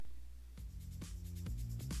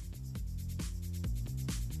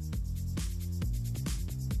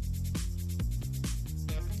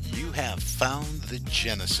have found the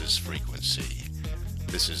Genesis frequency.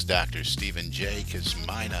 This is Dr. Stephen J.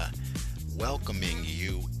 Kosmyna welcoming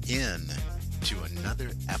you in to another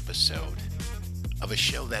episode of a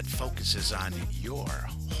show that focuses on your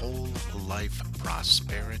whole life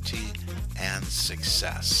prosperity and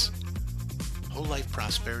success. Whole life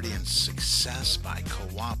prosperity and success by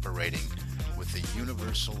cooperating with the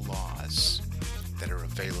universal laws that are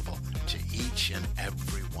available to each and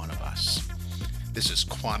every one of us. This is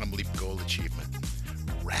Quantum Leap Goal Achievement,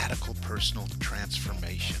 radical personal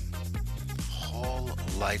transformation, whole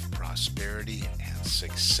life prosperity and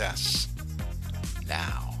success.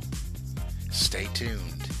 Now, stay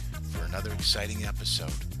tuned for another exciting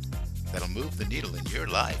episode that'll move the needle in your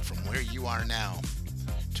life from where you are now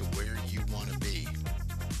to where you want to be.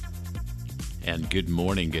 And good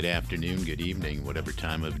morning, good afternoon, good evening, whatever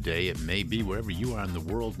time of day it may be, wherever you are in the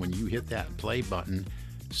world when you hit that play button.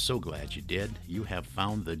 So glad you did. You have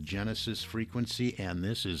found the Genesis frequency, and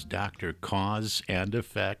this is Dr. Cause and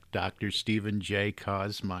Effect, Dr. Stephen J.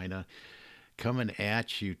 Kosmyna, coming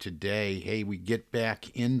at you today. Hey, we get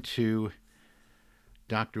back into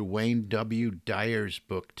Dr. Wayne W. Dyer's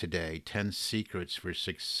book today, 10 Secrets for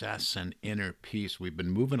Success and Inner Peace. We've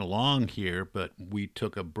been moving along here, but we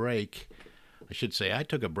took a break. I should say I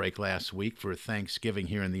took a break last week for Thanksgiving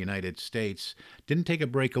here in the United States. Didn't take a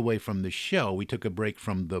break away from the show. We took a break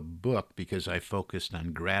from the book because I focused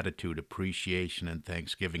on gratitude, appreciation, and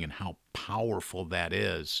Thanksgiving and how powerful that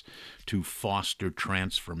is to foster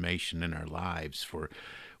transformation in our lives for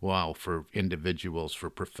individuals, for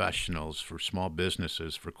professionals, for small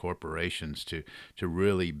businesses, for corporations to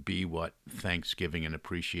really be what Thanksgiving and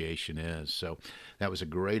appreciation is. So that was a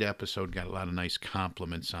great episode, got a lot of nice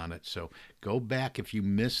compliments on it. So go back if you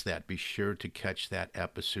missed that. Be sure to catch that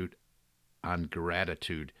episode on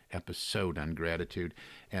gratitude,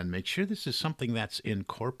 and make sure this is something that's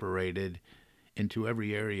incorporated into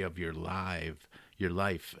every area of your life.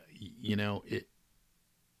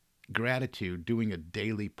 Gratitude, doing a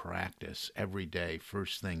daily practice every day,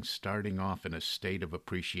 first thing, starting off in a state of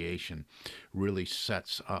appreciation, really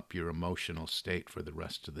sets up your emotional state for the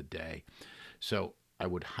rest of the day. So I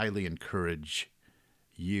would highly encourage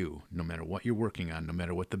you, no matter what you're working on, no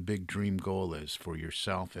matter what the big dream goal is for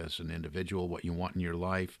yourself as an individual, what you want in your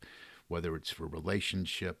life, whether it's for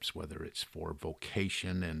relationships, whether it's for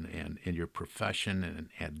vocation and in your profession and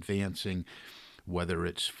advancing, whether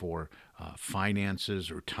it's for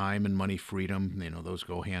finances or time and money freedom, those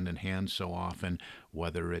go hand in hand so often,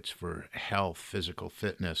 whether it's for health, physical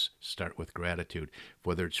fitness, start with gratitude.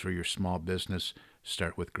 Whether it's for your small business,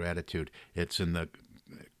 start with gratitude. It's on the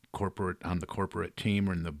corporate team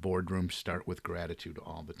or in the boardroom, start with gratitude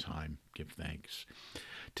all the time. Give thanks.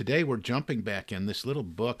 Today we're jumping back in this little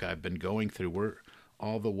book I've been going through. We're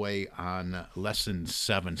all the way on lesson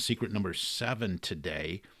 7, secret number 7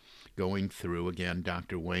 today. Going through, again,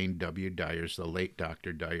 Dr. Wayne W. Dyer's, the late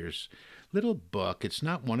Dr. Dyer's little book. It's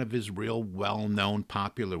not one of his real well-known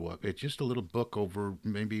popular work. It's just a little book over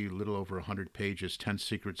maybe a little over 100 pages, 10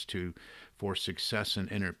 Secrets for Success and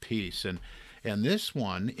Inner Peace. And this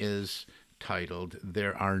one is titled,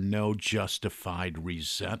 There Are No Justified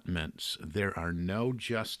Resentments. There are no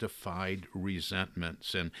justified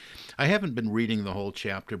resentments. And I haven't been reading the whole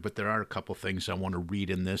chapter, but there are a couple things I want to read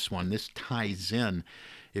in this one. This ties in,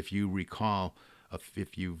 if you recall,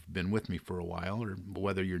 if you've been with me for a while or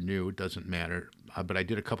whether you're new, it doesn't matter. But I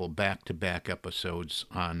did a couple back-to-back episodes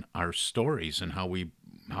on our stories and how we,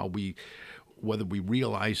 whether we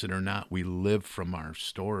realize it or not, we live from our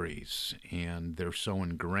stories, and they're so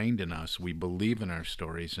ingrained in us. We believe in our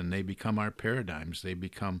stories, and they become our paradigms. They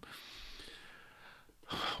become,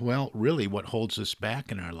 really what holds us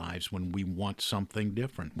back in our lives when we want something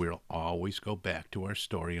different. We'll always go back to our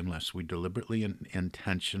story unless we deliberately and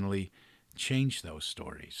intentionally change those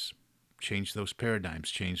stories. Change those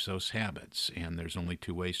paradigms, change those habits, and there's only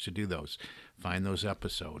 2 ways to do those. Find those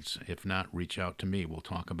episodes. If not, reach out to me. We'll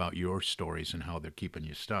talk about your stories and how they're keeping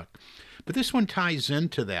you stuck. But this one ties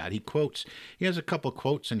into that. He has a couple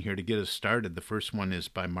quotes in here to get us started. The first one is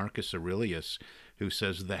by Marcus Aurelius, who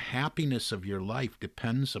says, "The happiness of your life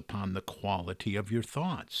depends upon the quality of your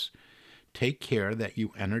thoughts. Take care that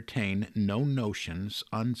you entertain no notions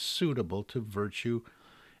unsuitable to virtue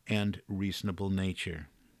and reasonable nature."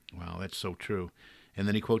 Wow, that's so true. And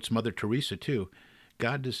then he quotes Mother Teresa, too.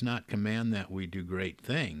 "God does not command that we do great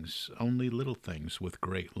things, only little things with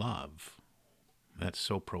great love." That's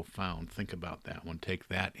so profound. Think about that one. Take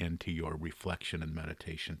that into your reflection and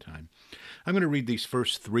meditation time. I'm going to read these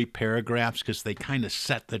first 3 paragraphs because they kind of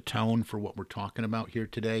set the tone for what we're talking about here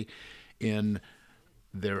today in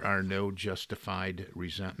There are no justified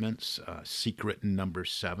resentments. Secret number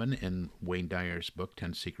 7 in Wayne Dyer's book,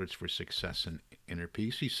 10 Secrets for Success and Inner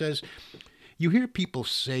Peace. He says, you hear people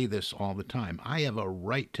say this all the time. I have a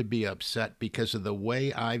right to be upset because of the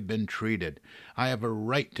way I've been treated. I have a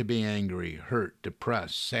right to be angry, hurt,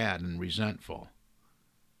 depressed, sad, and resentful.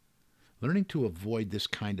 Learning to avoid this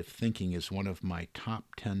kind of thinking is one of my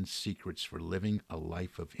top 10 secrets for living a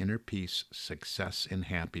life of inner peace, success, and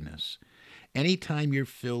happiness. Anytime you're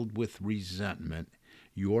filled with resentment,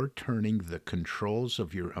 you're turning the controls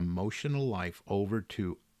of your emotional life over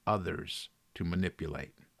to others to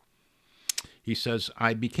manipulate. He says,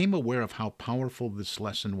 I became aware of how powerful this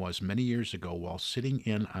lesson was many years ago while sitting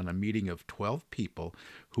in on a meeting of 12 people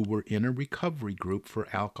who were in a recovery group for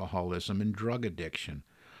alcoholism and drug addiction.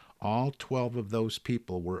 All 12 of those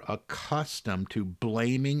people were accustomed to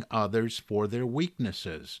blaming others for their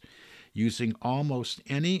weaknesses, using almost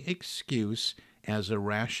any excuse as a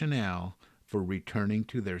rationale for returning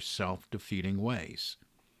to their self-defeating ways.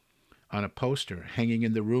 On a poster hanging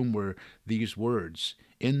in the room were these words,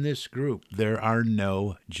 in this group, there are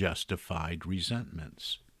no justified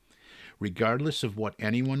resentments. Regardless of what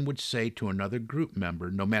anyone would say to another group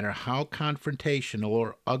member, no matter how confrontational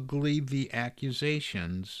or ugly the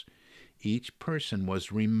accusations, each person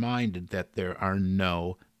was reminded that there are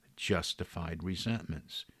no justified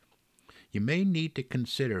resentments. You may need to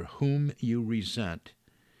consider whom you resent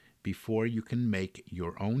before you can make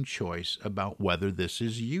your own choice about whether this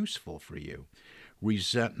is useful for you.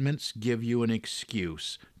 Resentments give you an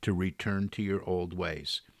excuse to return to your old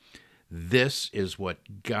ways. This is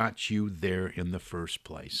what got you there in the first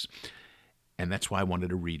place. And that's why I wanted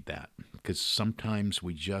to read that, because sometimes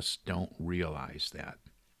we just don't realize that.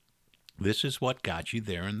 This is what got you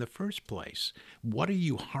there in the first place. What are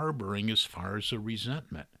you harboring as far as a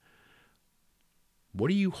resentment?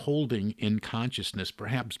 What are you holding in consciousness,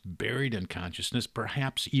 perhaps buried in consciousness,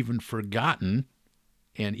 perhaps even forgotten?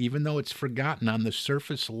 And even though it's forgotten on the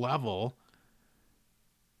surface level,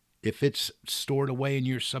 if it's stored away in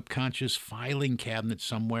your subconscious filing cabinet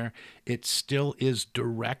somewhere, it still is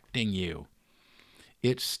directing you.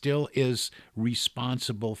 It still is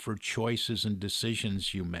responsible for choices and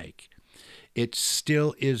decisions you make. It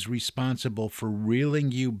still is responsible for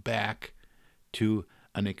reeling you back to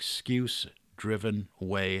an excuse-driven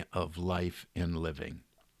way of life and living.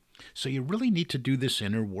 So you really need to do this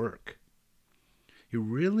inner work. You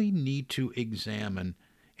really need to examine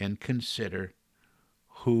and consider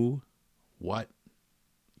who, what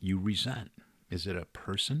you resent. Is it a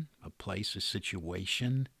person, a place, a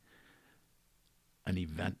situation, an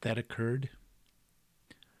event that occurred,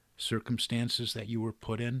 circumstances that you were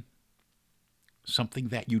put in, something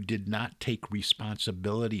that you did not take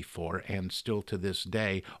responsibility for and still to this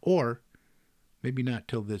day, or maybe not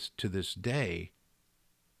to this day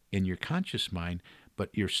in your conscious mind, but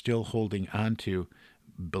you're still holding on to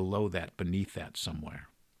below that, beneath that somewhere.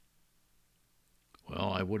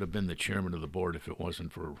 Well, I would have been the chairman of the board if it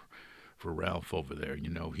wasn't for Ralph over there. You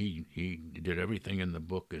know, he did everything in the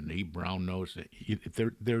book, and he brown nosed it.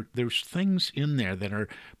 There's things in there that are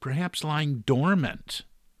perhaps lying dormant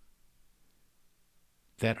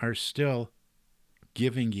that are still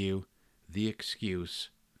giving you the excuse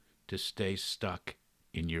to stay stuck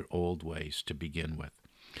in your old ways to begin with.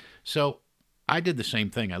 So I did the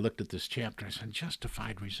same thing. I looked at this chapter. I said,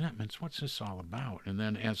 justified resentments, what's this all about? And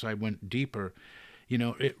then as I went deeper,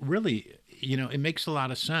 it really, it makes a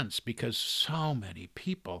lot of sense because so many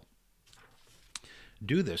people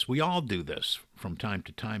do this. We all do this from time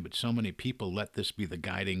to time, but so many people let this be the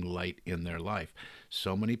guiding light in their life.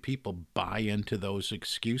 So many people buy into those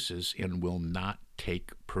excuses and will not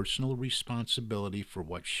take personal responsibility for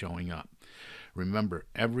what's showing up. Remember,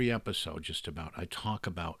 every episode just about, I talk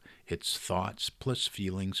about it's thoughts plus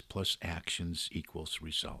feelings plus actions equals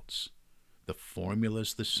results. The formula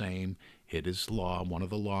is the same. It is law, one of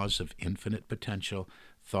the laws of infinite potential.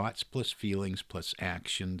 Thoughts plus feelings plus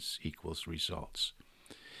actions equals results.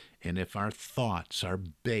 And if our thoughts are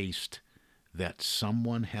based that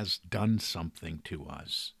someone has done something to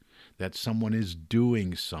us, that someone is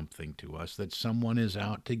doing something to us, that someone is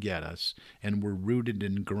out to get us, and we're rooted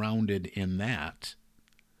and grounded in that,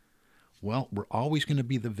 well, we're always going to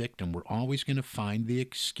be the victim. We're always going to find the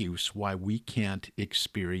excuse why we can't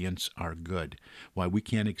experience our good, why we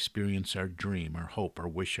can't experience our dream, our hope, our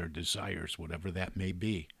wish, our desires, whatever that may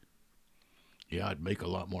be. Yeah, I'd make a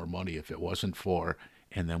lot more money if it wasn't for,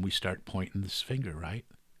 and then we start pointing this finger, right?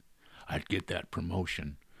 I'd get that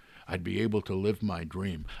promotion. I'd be able to live my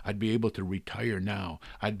dream. I'd be able to retire now.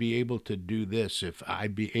 I'd be able to do this if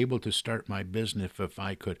I'd be able to start my business if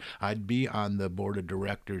I could. I'd be on the board of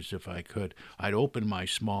directors if I could. I'd open my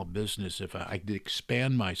small business if I'd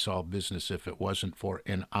expand my small business if it wasn't for,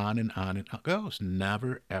 and on and on and on it goes.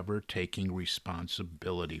 Never, ever taking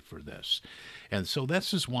responsibility for this. And so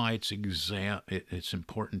this is why it's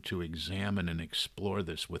important to examine and explore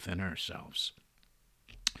this within ourselves.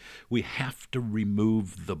 We have to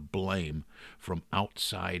remove the blame from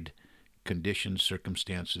outside conditions,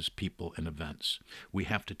 circumstances, people, and events. We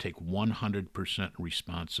have to take 100%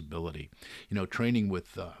 responsibility. Training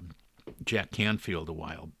with Jack Canfield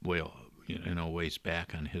ways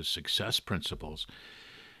back on his success principles,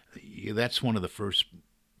 that's one of the first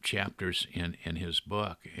chapters in his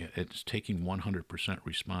book. It's taking 100%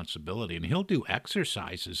 responsibility, and he'll do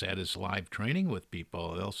exercises at his live training with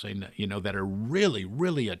people. They'll say, that are really,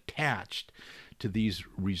 really attached to these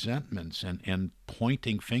resentments and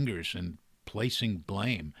pointing fingers and placing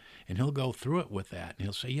blame. And he'll go through it with that, and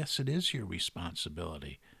he'll say, yes, it is your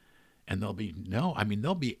responsibility. And they'll be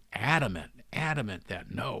adamant that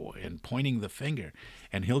no, and pointing the finger.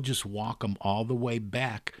 And he'll just walk them all the way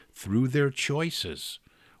back through their choices,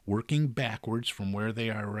 working backwards from where they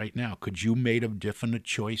are right now. Could you made a different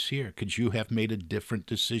choice here? Could you have made a different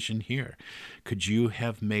decision here? Could you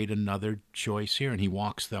have made another choice here? And he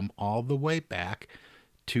walks them all the way back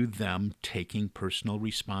to them taking personal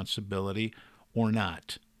responsibility or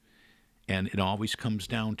not. And it always comes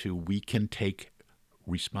down to we can take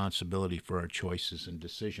responsibility for our choices and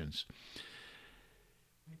decisions.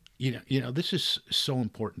 This is so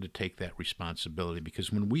important to take that responsibility,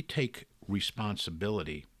 because when we take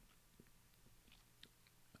responsibility,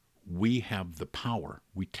 we have the power.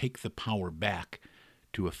 We take the power back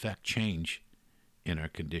to affect change in our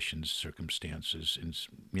conditions, circumstances, and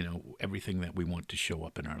everything that we want to show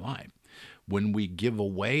up in our life. When we give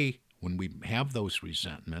away, when we have those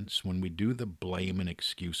resentments, when we do the blame and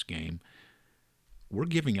excuse game, we're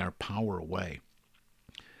giving our power away.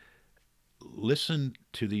 Listen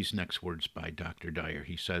to these next words by Dr. Dyer.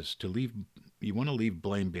 He says, you want to leave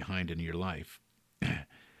blame behind in your life.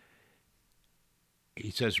 He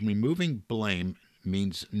says, removing blame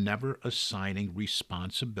means never assigning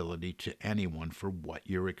responsibility to anyone for what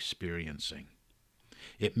you're experiencing.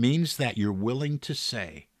 It means that you're willing to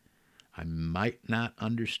say, I might not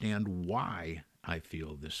understand why I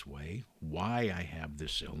feel this way, why I have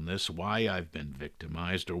this illness, why I've been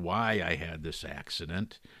victimized, or why I had this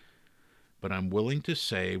accident, but I'm willing to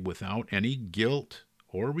say without any guilt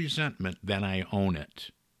or resentment that I own it.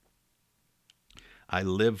 I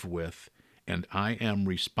live with, and I am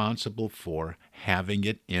responsible for having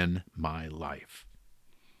it in my life.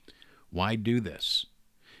 Why do this?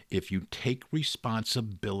 If you take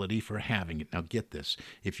responsibility for having it, now get this,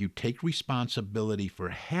 if you take responsibility for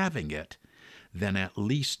having it, then at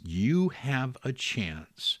least you have a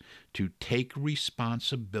chance to take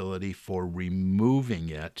responsibility for removing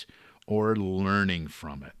it or learning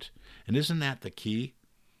from it. And isn't that the key?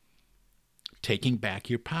 Taking back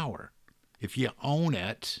your power. If you own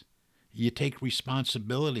it, you take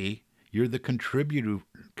responsibility. You're the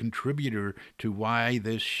contributor to why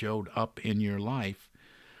this showed up in your life.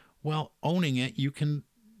 Well, owning it, you can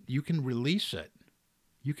release it.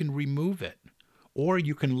 You can remove it. Or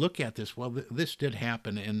you can look at this, well, this did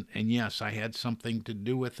happen, and yes, I had something to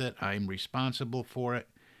do with it. I'm responsible for it.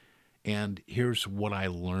 And here's what I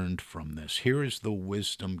learned from this. Here is the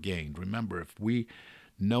wisdom gained. Remember, if we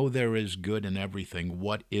know there is good in everything,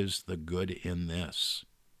 what is the good in this?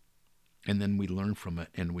 And then we learn from it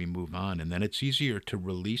and we move on. And then it's easier to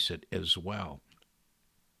release it as well.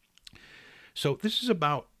 So this is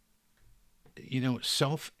about,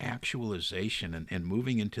 self-actualization and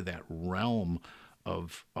moving into that realm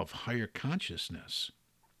of higher consciousness.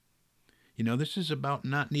 This is about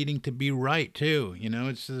not needing to be right, too.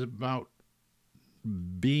 It's about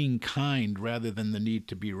being kind rather than the need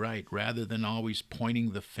to be right, rather than always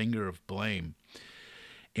pointing the finger of blame.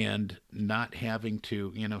 And not having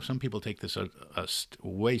to, some people take this a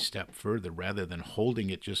way step further, rather than holding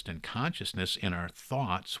it just in consciousness in our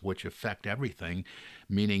thoughts, which affect everything,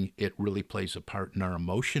 meaning it really plays a part in our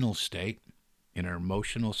emotional state. In our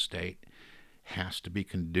emotional state has to be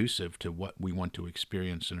conducive to what we want to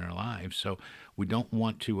experience in our lives. So we don't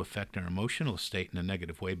want to affect our emotional state in a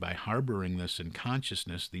negative way by harboring this in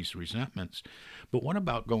consciousness, these resentments. But what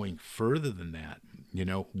about going further than that?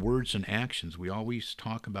 Words and actions. We always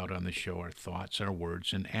talk about on the show our thoughts, our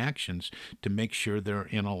words, and actions to make sure they're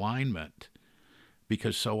in alignment.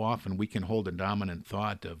 because so often we can hold a dominant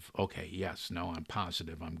thought of, okay, yes, no, I'm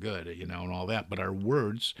positive, I'm good, and all that, but our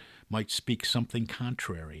words might speak something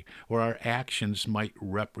contrary, or our actions might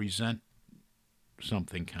represent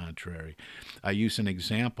something contrary. I use an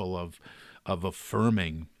example of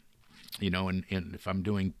affirming, and if I'm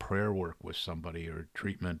doing prayer work with somebody or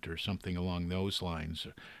treatment or something along those lines,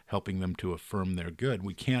 helping them to affirm their good,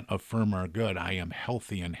 we can't affirm our good. I am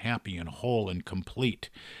healthy and happy and whole and complete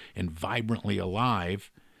and vibrantly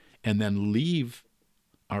alive, and then leave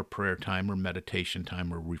our prayer time or meditation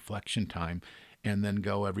time or reflection time and then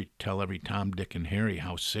tell every Tom, Dick, and Harry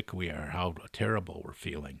how sick we are, how terrible we're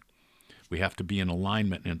feeling. We have to be in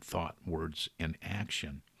alignment in thought, words, and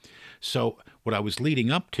action. So what I was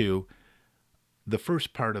leading up to, the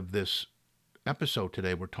first part of this episode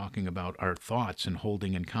today, we're talking about our thoughts and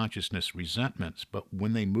holding in consciousness resentments. But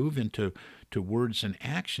when they move into words and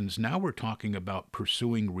actions, now we're talking about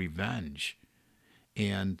pursuing revenge.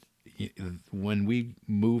 And when we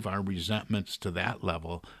move our resentments to that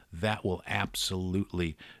level, that will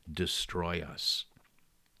absolutely destroy us.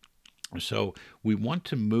 So we want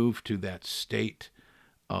to move to that state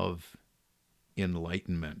of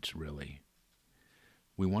enlightenment, really.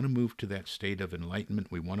 We want to move to that state of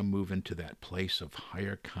enlightenment. We want to move into that place of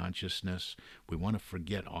higher consciousness. We want to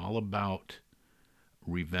forget all about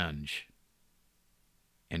revenge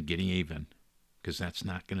and getting even, because that's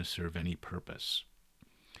not going to serve any purpose.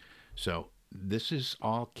 So this is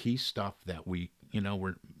all key stuff that we're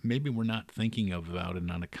not thinking about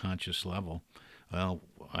it on a conscious level. Well,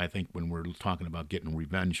 I think when we're talking about getting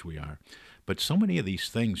revenge, we are. But so many of these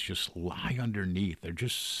things just lie underneath. They're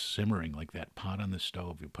just simmering like that pot on the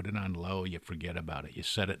stove. You put it on low, you forget about it. You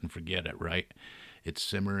set it and forget it, right? It's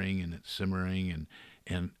simmering and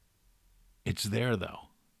and it's there though.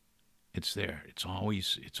 It's there. It's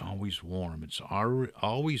always warm. It's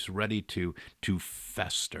always ready to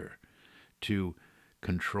fester, to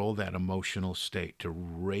control that emotional state, to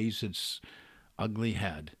raise its ugly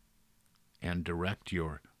head and direct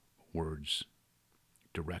your words,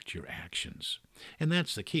 direct your actions. And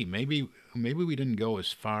that's the key. Maybe we didn't go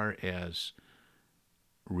as far as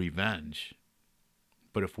revenge,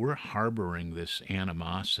 but if we're harboring this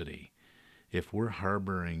animosity, if we're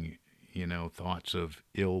harboring, thoughts of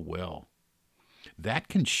ill will, that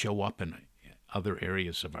can show up in other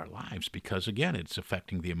areas of our lives because, again, it's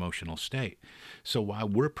affecting the emotional state. So while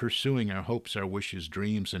we're pursuing our hopes, our wishes,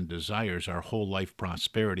 dreams, and desires, our whole life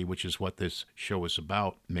prosperity, which is what this show is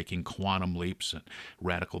about, making quantum leaps and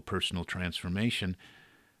radical personal transformation,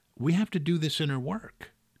 we have to do this inner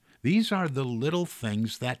work. These are the little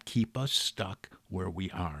things that keep us stuck where we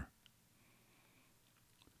are.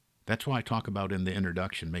 That's why I talk about in the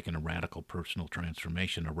introduction making a radical personal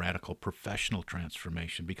transformation, a radical professional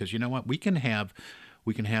transformation. Because you know what? We can have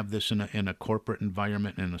this in a corporate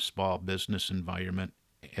environment, in a small business environment,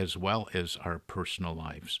 as well as our personal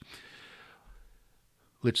lives.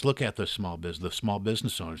 Let's look at the small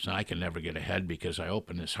business owners. I can never get ahead because I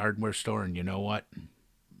opened this hardware store, and you know what?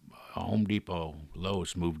 A Home Depot,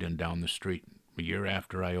 Lowe's moved in down the street a year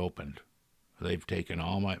after I opened. They've taken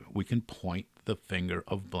we can point the finger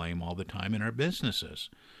of blame all the time in our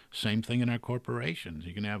businesses. Same thing in our corporations.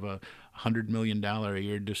 You can have a $100 million a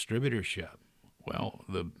year distributorship. Well,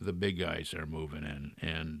 the big guys are moving in,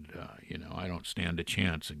 and I don't stand a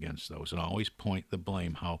chance against those. And I always point the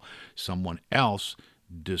blame how someone else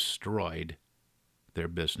destroyed their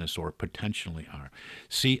business or potentially are.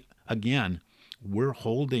 See, again, we're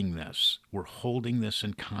holding this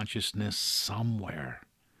in consciousness somewhere.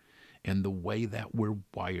 And the way that we're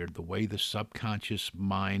wired, the way the subconscious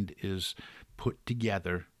mind is put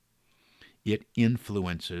together, it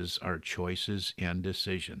influences our choices and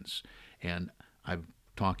decisions. And I've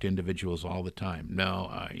talked to individuals all the time.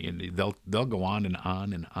 No, they'll go on and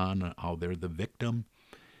on how they're the victim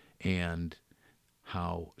and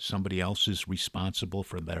how somebody else is responsible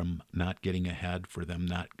for them not getting ahead, for them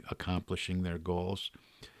not accomplishing their goals.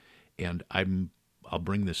 And I'll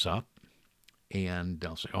bring this up. And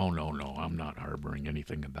they'll say, oh, no, I'm not harboring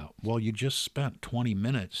anything about. Well, you just spent 20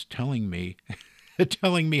 minutes telling me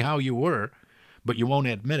how you were, but you won't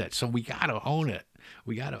admit it. So we got to own it.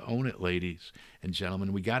 We got to own it, ladies and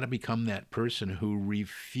gentlemen. We got to become that person who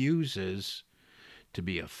refuses to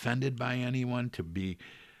be offended by anyone, to be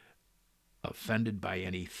offended by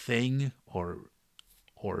anything, or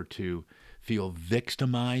to feel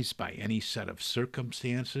victimized by any set of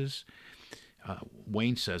circumstances.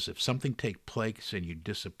 Wayne says, if something takes place and you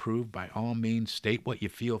disapprove, by all means, state what you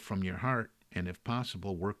feel from your heart, and if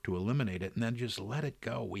possible, work to eliminate it, and then just let it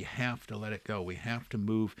go. We have to let it go. We have to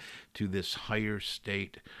move to this higher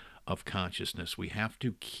state of consciousness. We have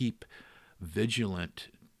to keep vigilant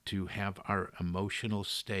to have our emotional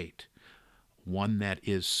state one that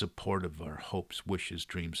is supportive of our hopes, wishes,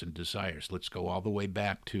 dreams, and desires. Let's go all the way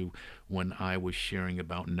back to when I was sharing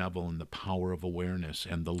about Neville and the power of awareness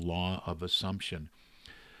and the law of assumption.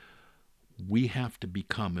 We have to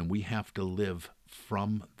become and we have to live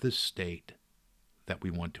from the state that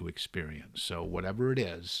we want to experience. So whatever it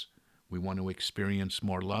is, we want to experience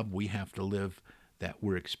more love, we have to live that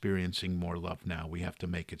we're experiencing more love now. We have to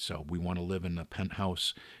make it so. We want to live in a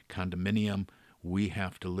penthouse condominium. We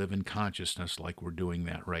have to live in consciousness like we're doing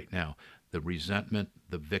that right now. The resentment,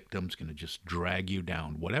 the victim's going to just drag you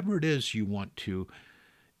down. Whatever it is you want to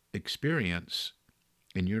experience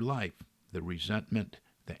in your life, the resentment,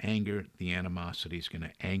 the anger, the animosity is going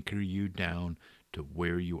to anchor you down to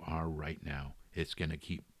where you are right now. It's going to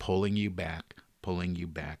keep pulling you back, pulling you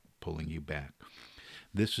back, pulling you back.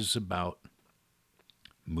 This is about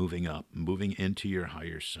moving up, moving into your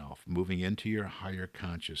higher self, moving into your higher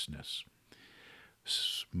consciousness,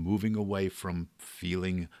 moving away from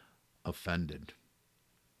feeling offended.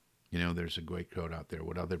 You know, there's a great quote out there,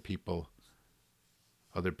 what other people's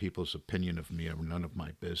opinion of me are none of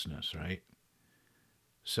my business, right?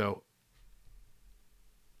 So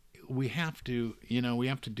we have to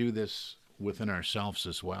do this within ourselves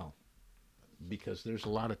as well, because there's a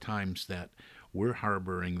lot of times that we're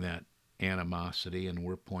harboring that animosity and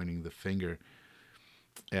we're pointing the finger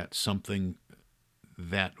at something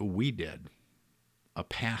that we did, a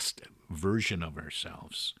past version of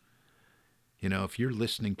ourselves. You know, if you're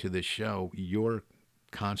listening to this show, you're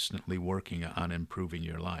constantly working on improving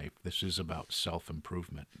your life. This is about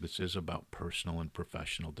self-improvement. This is about personal and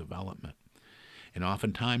professional development. And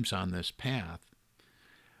oftentimes on this path,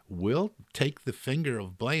 we'll take the finger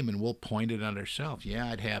of blame and we'll point it at ourselves.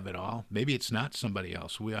 Yeah, I'd have it all. Maybe it's not somebody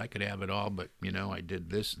else. I could have it all, but, I did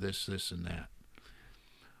this, and that.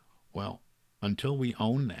 Well, until we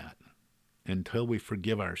own that, until we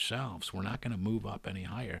forgive ourselves, we're not going to move up any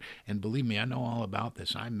higher. And believe me, I know all about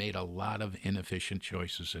this. I made a lot of inefficient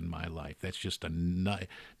choices in my life. That's just a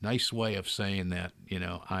nice way of saying that,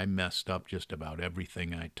 I messed up just about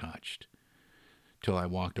everything I touched, till I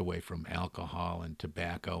walked away from alcohol and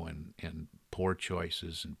tobacco and poor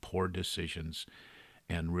choices and poor decisions,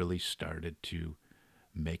 and really started to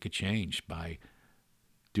make a change by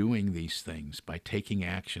doing these things, by taking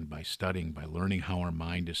action, by studying, by learning how our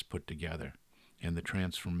mind is put together. And the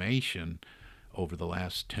transformation over the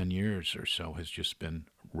last 10 years or so has just been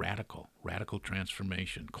radical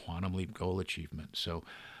transformation, quantum leap goal achievement. So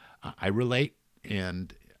I relate,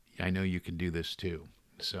 and I know you can do this too.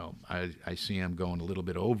 So I see I'm going a little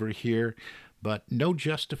bit over here, but no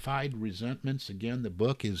justified resentments. Again, the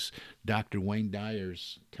book is Dr. Wayne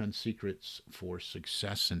Dyer's 10 Secrets for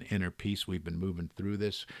Success and Inner Peace. We've been moving through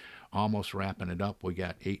this, almost wrapping it up. We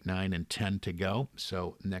got 8, 9, and 10 to go.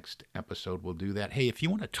 So next episode we'll do that. Hey, if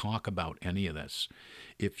you want to talk about any of this,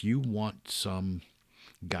 if you want some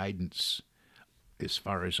guidance as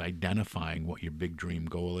far as identifying what your big dream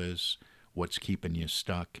goal is, what's keeping you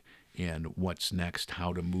stuck, and what's next,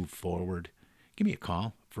 how to move forward, give me a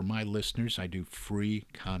call. For my listeners, I do free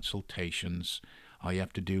consultations. All you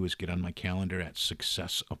have to do is get on my calendar at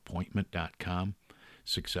successappointment.com.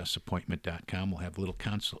 Successappointment.com. We'll have a little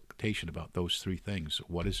consultation about those 3 things.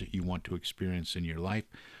 What is it you want to experience in your life?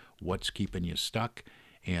 What's keeping you stuck?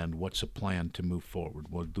 And what's a plan to move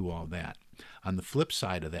forward? We'll do all that. On the flip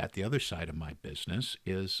side of that, the other side of my business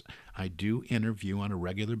is I do interview on a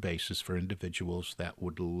regular basis for individuals that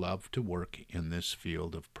would love to work in this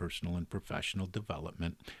field of personal and professional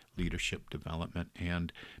development, leadership development,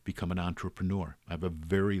 and become an entrepreneur. I have a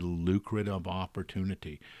very lucrative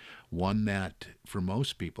opportunity, one that for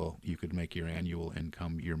most people you could make your annual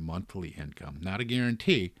income, your monthly income. Not a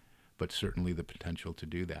guarantee, but certainly the potential to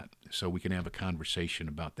do that. So we can have a conversation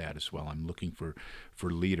about that as well. I'm looking for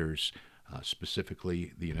leaders,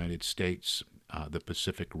 specifically the United States, the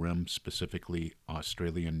Pacific Rim, specifically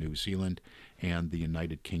Australia and New Zealand, and the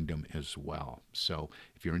United Kingdom as well. So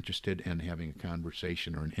if you're interested in having a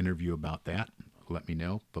conversation or an interview about that, let me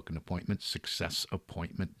know. Book an appointment,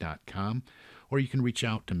 successappointment.com, or you can reach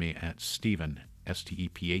out to me at Stephen,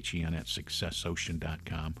 Stephen, at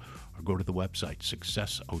successocean.com, or go to the website,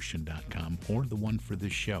 successocean.com, or the one for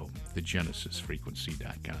this show,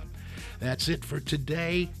 thegenesisfrequency.com. That's it for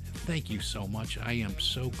today. Thank you so much. I am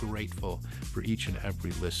so grateful for each and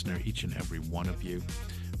every listener, each and every one of you.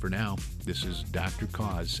 For now, this is Dr.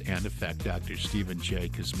 Cause and Effect, Dr. Stephen J.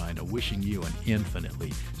 Kosmyna, wishing you an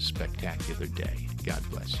infinitely spectacular day. God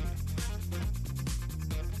bless you.